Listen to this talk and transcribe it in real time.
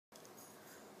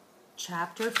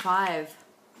Chapter 5,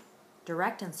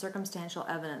 Direct and Circumstantial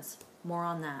Evidence. More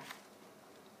on that.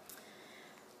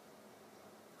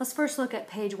 Let's first look at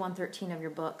page 113 of your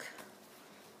book.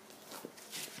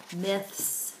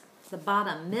 Myths. The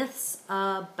bottom. Myths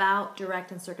about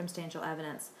direct and circumstantial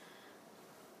evidence.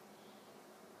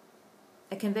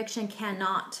 A conviction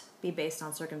cannot be based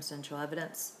on circumstantial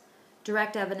evidence.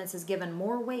 Direct evidence is given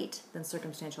more weight than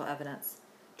circumstantial evidence.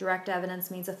 Direct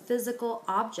evidence means a physical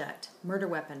object, murder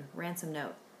weapon, ransom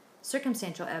note.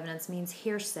 Circumstantial evidence means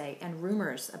hearsay and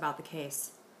rumors about the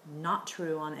case. Not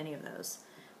true on any of those.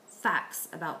 Facts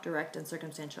about direct and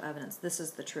circumstantial evidence. This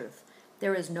is the truth.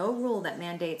 There is no rule that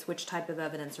mandates which type of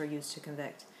evidence are used to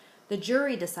convict. The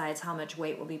jury decides how much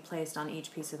weight will be placed on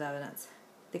each piece of evidence.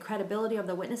 The credibility of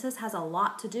the witnesses has a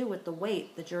lot to do with the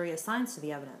weight the jury assigns to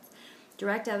the evidence.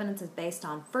 Direct evidence is based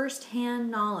on first-hand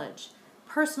knowledge,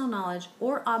 personal knowledge,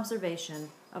 or observation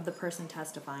of the person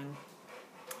testifying.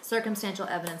 Circumstantial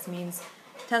evidence means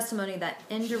testimony that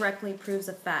indirectly proves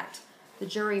a fact. The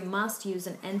jury must use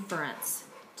an inference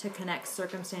to connect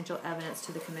circumstantial evidence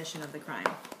to the commission of the crime.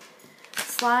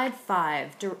 Slide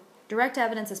 5. Direct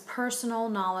evidence is personal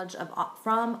knowledge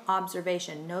from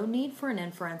observation. No need for an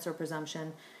inference or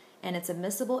presumption, and it's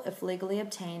admissible if legally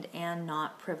obtained and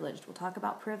not privileged. We'll talk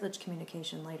about privileged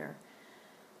communication later.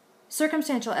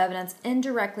 Circumstantial evidence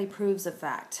indirectly proves a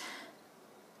fact.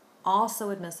 Also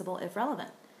admissible if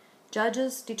relevant.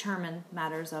 Judges determine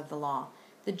matters of the law.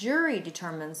 The jury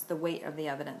determines the weight of the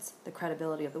evidence, the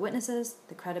credibility of the witnesses,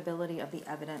 the credibility of the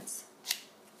evidence.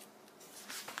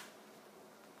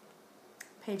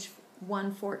 Page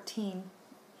 114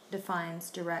 defines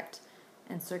direct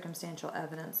and circumstantial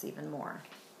evidence even more.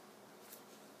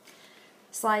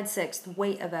 Slide 6, the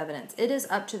weight of evidence. It is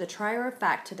up to the trier of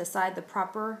fact to decide the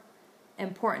proper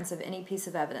importance of any piece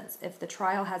of evidence. If the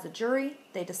trial has a jury,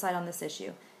 they decide on this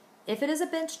issue. If it is a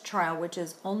bench trial, which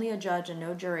is only a judge and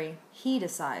no jury, he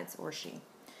decides, or she.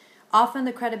 Often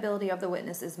the credibility of the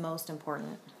witness is most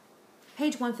important.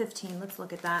 Page 115, let's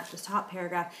look at that, this top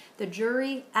paragraph. The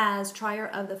jury, as trier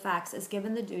of the facts, is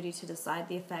given the duty to decide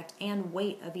the effect and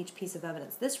weight of each piece of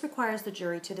evidence. This requires the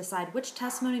jury to decide which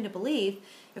testimony to believe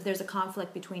if there's a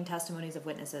conflict between testimonies of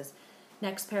witnesses.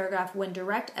 Next paragraph, when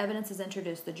direct evidence is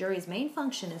introduced, the jury's main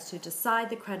function is to decide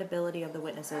the credibility of the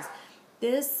witnesses.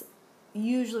 This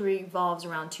usually revolves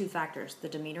around two factors, the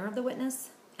demeanor of the witness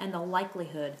and the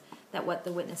likelihood that what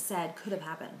the witness said could have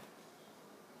happened.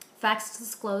 Facts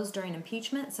disclosed during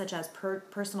impeachment, such as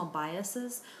personal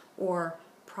biases or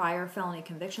prior felony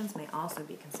convictions, may also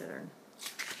be considered.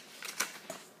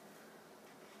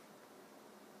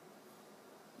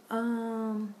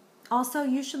 Also,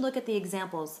 you should look at the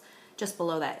examples just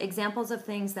below that. Examples of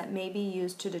things that may be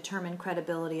used to determine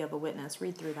credibility of a witness.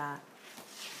 Read through that.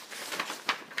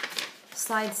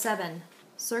 Slide 7,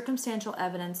 circumstantial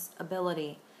evidence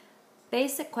ability.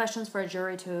 Basic questions for a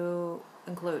jury to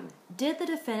include. Did the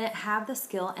defendant have the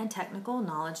skill and technical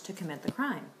knowledge to commit the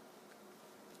crime?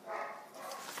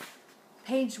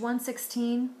 Page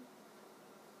 116,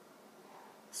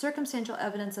 circumstantial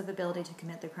evidence of ability to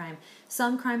commit the crime.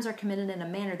 Some crimes are committed in a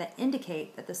manner that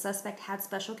indicate that the suspect had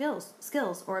special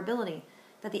skills or ability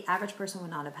that the average person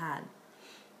would not have had.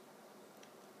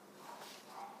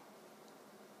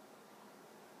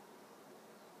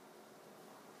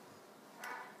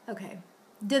 Okay.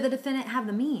 Did the defendant have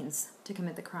the means to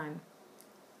commit the crime?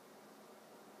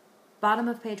 Bottom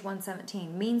of page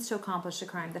 117, means to accomplish the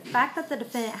crime. The fact that the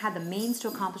defendant had the means to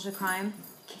accomplish a crime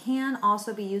can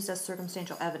also be used as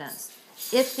circumstantial evidence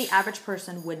if the average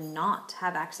person would not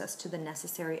have access to the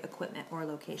necessary equipment or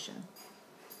location.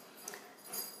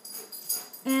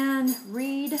 And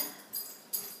read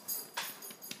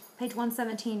page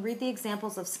 117, read the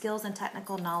examples of skills and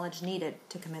technical knowledge needed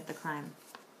to commit the crime.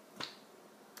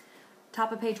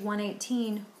 Top of page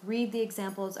 118, read the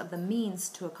examples of the means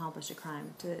to accomplish a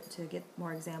crime, to get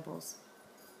more examples.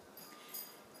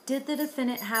 Did the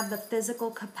defendant have the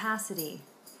physical capacity?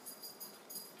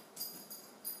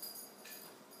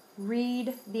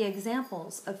 Read the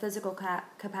examples of physical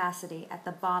capacity at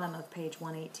the bottom of page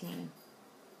 118.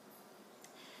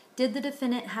 Did the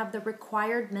defendant have the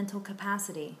required mental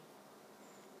capacity?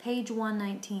 Page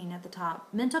 119 at the top.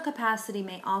 Mental capacity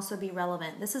may also be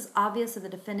relevant. This is obvious if the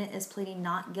defendant is pleading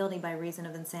not guilty by reason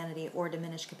of insanity or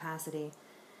diminished capacity.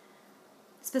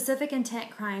 Specific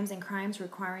intent crimes and crimes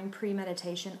requiring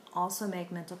premeditation also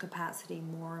make mental capacity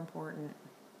more important.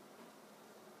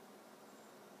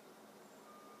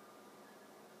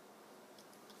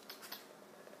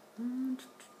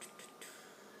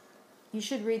 You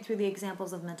should read through the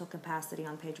examples of mental capacity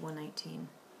on page 119.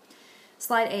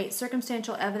 Slide 8,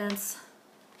 circumstantial evidence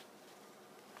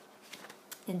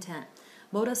Intent.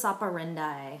 Modus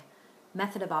operandi,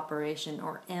 method of operation,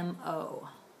 or MO.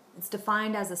 It's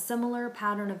defined as a similar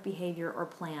pattern of behavior or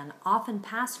plan, often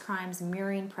past crimes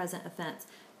mirroring present offense,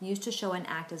 used to show an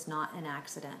act is not an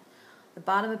accident. The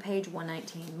bottom of page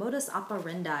 119. Modus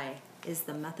operandi is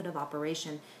the method of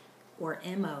operation, or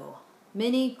MO.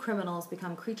 Many criminals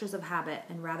become creatures of habit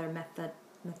and rather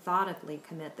methodically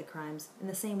commit the crimes in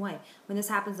the same way. When this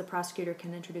happens, the prosecutor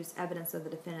can introduce evidence of the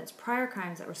defendant's prior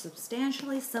crimes that were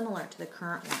substantially similar to the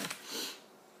current one.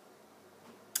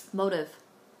 Motive.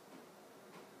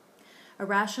 A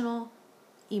rational,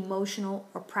 emotional,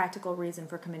 or practical reason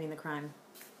for committing the crime.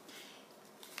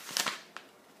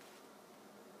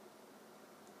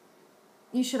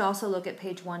 You should also look at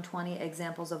page 120,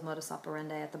 examples of modus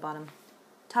operandi at the bottom.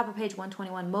 Top of page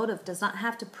 121, motive does not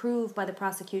have to be proven by the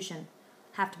prosecution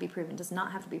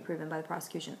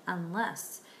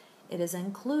unless it is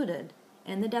included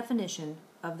in the definition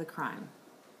of the crime.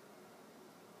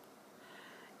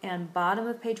 And bottom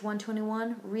of page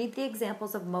 121, read the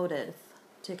examples of motive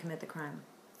to commit the crime.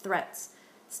 Threats,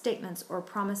 statements, or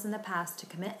promise in the past to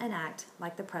commit an act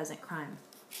like the present crime.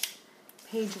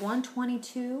 Page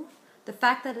 122, the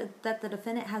fact that the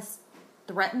defendant has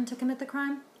threatened to commit the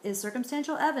crime is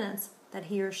circumstantial evidence that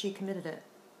he or she committed it.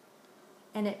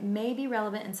 And it may be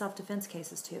relevant in self-defense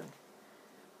cases too.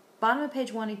 Bottom of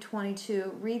page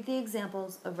 122, read the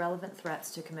examples of relevant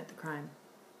threats to commit the crime.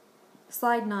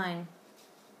 Slide 9,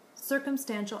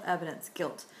 circumstantial evidence,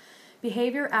 guilt.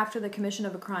 Behavior after the commission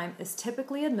of a crime is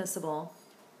typically admissible,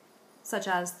 such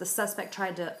as the suspect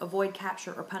tried to avoid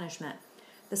capture or punishment.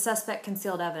 The suspect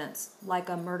concealed evidence, like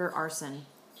a murder arson.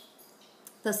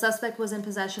 The suspect was in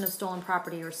possession of stolen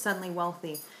property or suddenly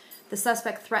wealthy. The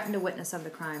suspect threatened a witness of the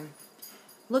crime.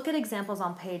 Look at examples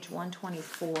on page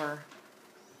 124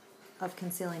 of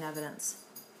concealing evidence.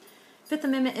 Fifth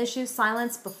Amendment issues,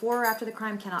 silence before or after the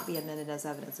crime cannot be admitted as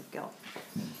evidence of guilt.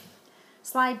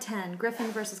 Slide 10,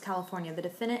 Griffin versus California. The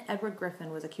defendant, Edward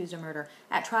Griffin, was accused of murder.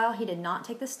 At trial, he did not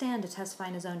take the stand to testify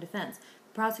in his own defense.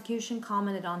 The prosecution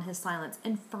commented on his silence,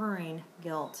 inferring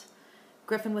guilt.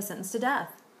 Griffin was sentenced to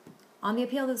death. On the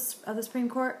appeal of the Supreme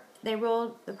Court, they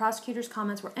ruled the prosecutor's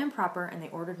comments were improper and they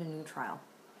ordered a new trial.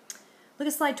 Look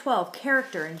at slide 12.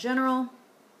 Character in general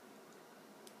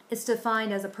is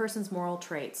defined as a person's moral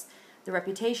traits. The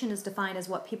reputation is defined as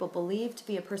what people believe to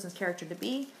be a person's character to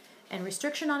be. And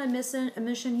restriction on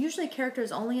admission, usually character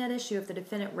is only at issue if the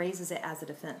defendant raises it as a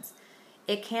defense.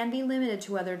 It can be limited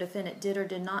to whether a defendant did or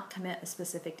did not commit a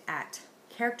specific act.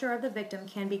 Character of the victim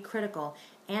can be critical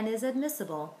and is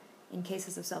admissible in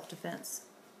cases of self-defense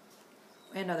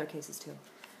and other cases too.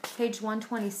 Page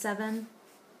 127.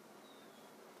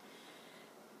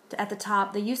 At the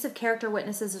top, the use of character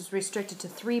witnesses is restricted to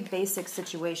 3 basic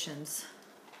situations.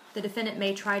 The defendant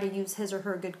may try to use his or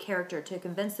her good character to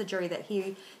convince the jury that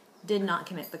he did not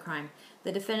commit the crime.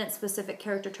 The defendant's specific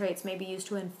character traits may be used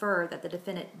to infer that the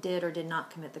defendant did or did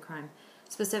not commit the crime.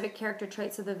 Specific character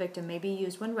traits of the victim may be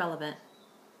used when relevant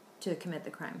to commit the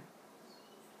crime.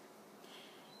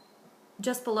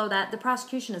 Just below that, the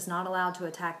prosecution is not allowed to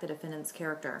attack the defendant's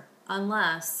character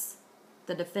unless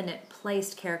the defendant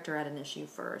placed character at an issue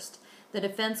first. The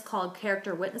defense called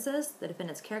character witnesses. The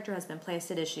defendant's character has been placed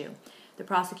at issue. The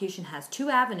prosecution has 2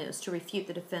 avenues to refute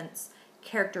the defense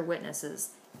character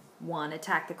witnesses. 1,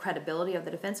 attack the credibility of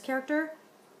the defense character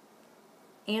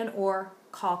and or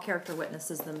call character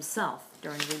witnesses themselves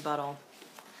during rebuttal.